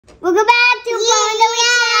Welcome back to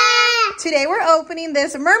Alicia. Today we're opening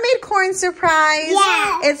this mermaid corn surprise.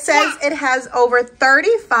 Yeah. It says it has over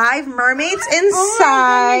 35 mermaids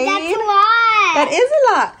inside. Oh my goodness, that's a lot. That is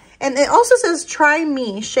a lot. And it also says try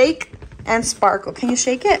me, shake and sparkle. Can you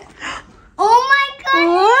shake it? Oh my god.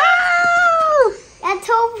 Wow. That's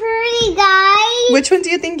so pretty, guys. Which one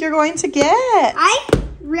do you think you're going to get? I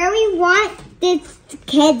really want this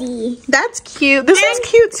kitty. That's cute. This is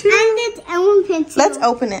cute too. And this elephant too. Let's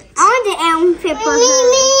open it. I want the elephant for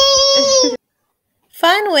her.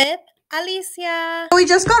 Fun with Alicia. We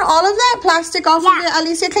just got all of that plastic off of it.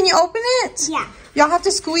 Alicia, can you open it? Yeah. Y'all have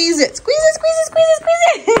to squeeze it. Squeeze it, squeeze it, squeeze it,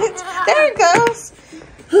 squeeze it. There it goes.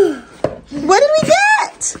 What did we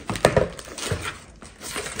get?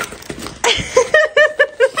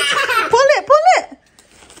 Pull it, pull it.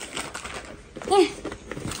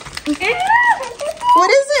 What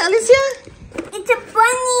is it, Alicia? It's a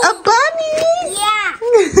bunny. A bunny? Yeah.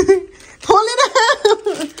 Pull it out.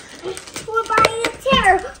 We're buying a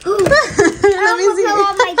tear. Let me see. Pull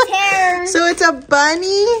out my tear. So it's a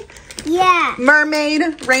bunny, Yeah. mermaid,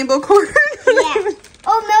 Rainbocorn. Yeah.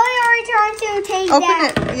 Oh, Millie already tried to take that. Open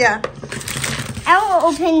it. Yeah. I will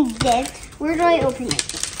open this. Where do I open it?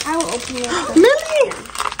 I will open it. Millie.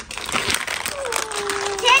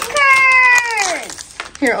 Stickers!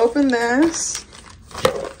 Here, open this.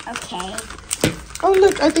 Okay. Oh,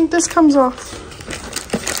 look. I think this comes off.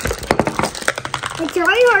 It's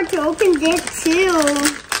really hard to open this too.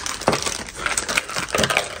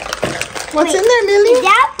 What's Wait, in there, Millie? Is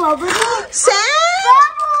that bubble? Sand?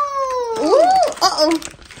 Bubble! Ooh, uh-oh.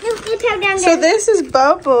 Look how down So there. this is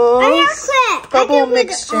bubbles. A hair clip. Bubble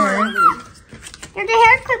mixture. There's a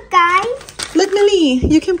hair clip, guys. Look, Millie,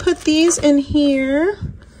 you can put these in here.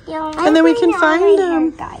 Yeah, And then we can find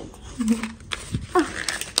them. Guys.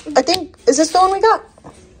 I think, is this the one we got?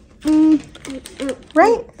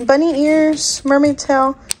 Right? Bunny ears, mermaid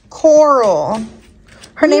tail, coral.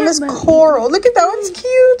 Her name is Coral. Look at that one's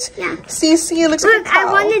cute. Yeah. Cece, it looks like a Look, I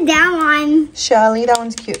cow. wanted that one. Shelly, that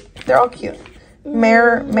one's cute. They're all cute.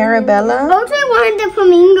 Marabella. Also, I wanted the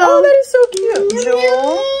flamingo. Oh, that is so cute.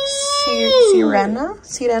 Jewel.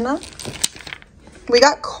 Sirena. We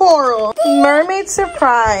got Coral. Mermaid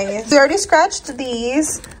surprise. We already scratched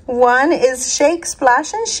these. One is Shake,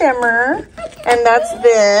 Splash, and Shimmer. And that's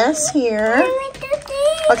this here.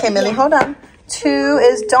 Okay, Millie, hold on. 2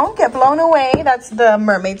 is Don't Get Blown Away. That's the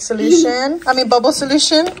mermaid solution. I mean, bubble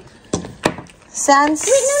solution.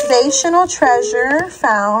 Sensational Treasure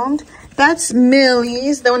Found. That's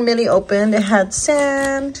Millie's. The one Millie opened. It had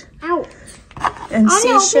sand. Ouch. And I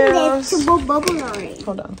seashells. opened it to bubble already.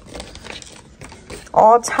 Hold on.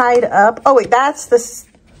 All tied up. Oh, wait. That's the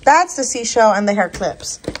seashell and the hair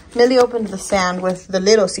clips. Millie opened the sand with the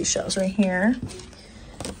little seashells right here.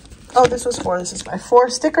 Oh, this was 4. This is 5. 4.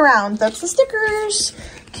 Stick around. That's the stickers.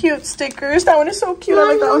 Cute stickers. That one is so cute. I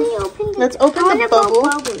like that one. Let's open the bubble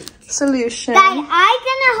solution. Dad, I'm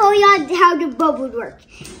gonna hold you how the bubbles work.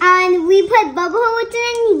 And we put bubble holes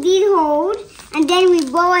in these holes, and then we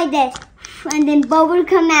blow like this, and then bubbles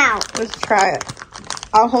come out. Let's try it.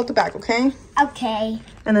 I'll hold the back, okay? Okay.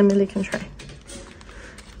 And then Millie can try.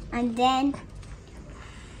 And then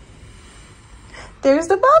there's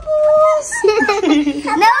the bubbles. Millie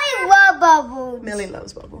loves bubbles. Millie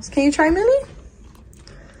loves bubbles. Can you try, Millie?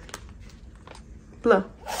 Blow.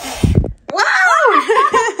 Wow!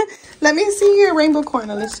 Let me see your rainbow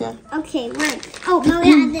corn, Alicia. Okay, wait. Oh,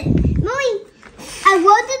 Millie, Millie, I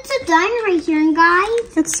wrote it to done right here,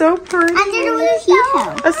 guys. It's so pretty. And then there was a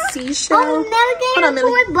seashell. A seashell. Oh, Hold on,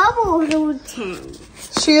 Millie, Millie. bubble routine.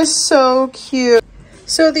 She is so cute.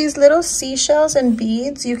 So these little seashells and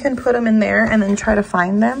beads, you can put them in there and then try to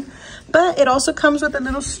find them. But it also comes with a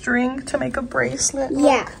little string to make a bracelet.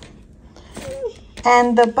 Yeah. Look.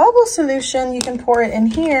 And the bubble solution, you can pour it in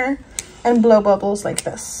here and blow bubbles like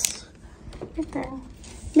this. Right there.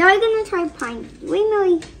 Now I'm gonna try pine. Wait,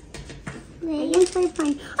 Millie. I'm gonna try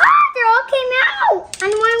pine. Ah, they all came out!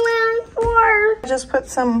 And one went on the floor. Just put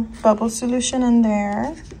some bubble solution in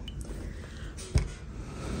there.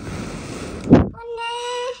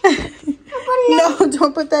 No,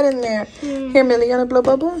 don't put that in there. Here, Millie, you gonna blow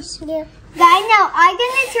bubbles? Yeah. Guys, now I'm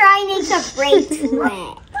gonna try and make a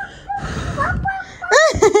bracelet.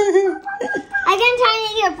 I'm gonna try and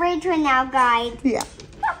make a bracelet now, guys. Yeah.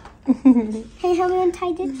 Can you help me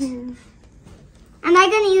untie this? And I'm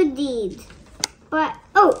gonna use these. But,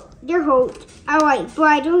 oh, they're holes. Alright, but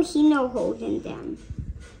I don't see no holes in them.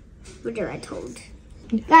 What are I told?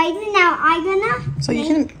 Guys, now I'm gonna So you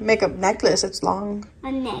can make a necklace. It's long.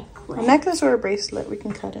 a necklace. A necklace or a bracelet. We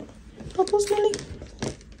can cut it. Bubbles, Millie.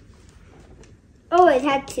 Oh, it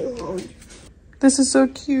had 2 holes. This is so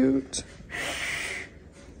cute.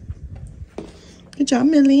 Good job,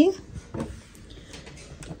 Millie.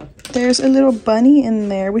 There's a little bunny in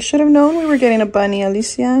there. We should have known we were getting a bunny,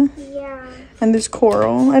 Alicia. Yeah. And there's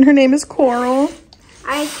Coral, and her name is Coral.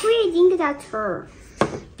 I actually think that's her.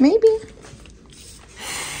 Maybe.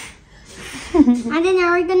 And then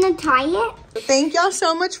are we gonna tie it? Thank y'all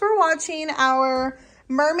so much for watching our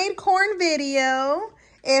mermaid corn video.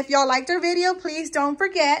 If y'all liked our video, please don't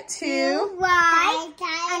forget to like,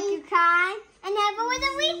 subscribe, and have a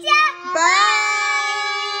wonderful week.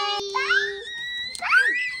 Bye. Bye.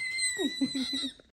 Bye.